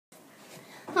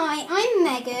Hi, I'm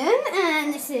Megan,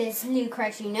 and this is Luca,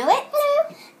 as you know it.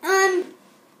 Hello.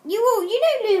 You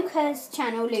know Luca's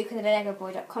channel,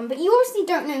 luca@legoboy.com, but you obviously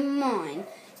don't know mine.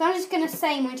 So I'm just going to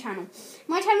say my channel.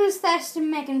 My channel is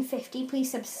ThirstyMegan50. Please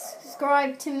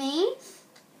subscribe to me.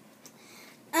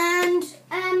 And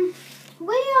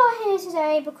we are here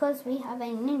today because we have a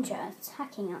ninja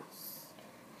attacking us.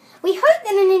 We hope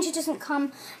that a ninja doesn't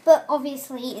come, but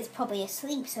obviously it's probably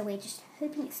asleep, so we're just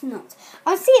hoping it's not.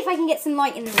 I'll see if I can get some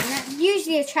light in the room. That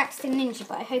usually attracts the ninja,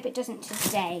 but I hope it doesn't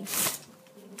today.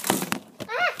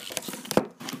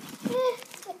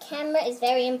 The camera is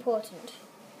very important.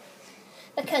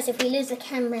 Because if we lose the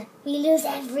camera, we lose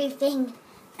everything.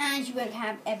 And you won't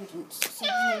have evidence to see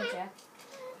the ninja.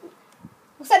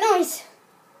 What's that noise?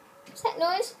 What's that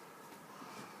noise?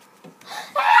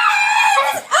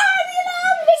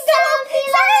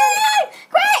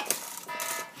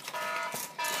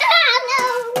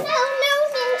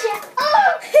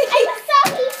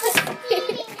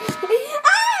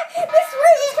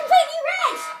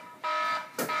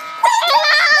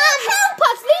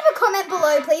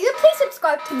 Please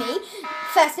subscribe to me,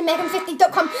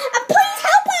 ThirstyMegan50.com, and please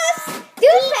help us! We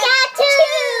got to!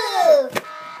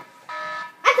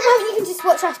 At the moment, you can just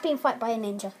watch us being fight by a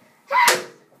ninja.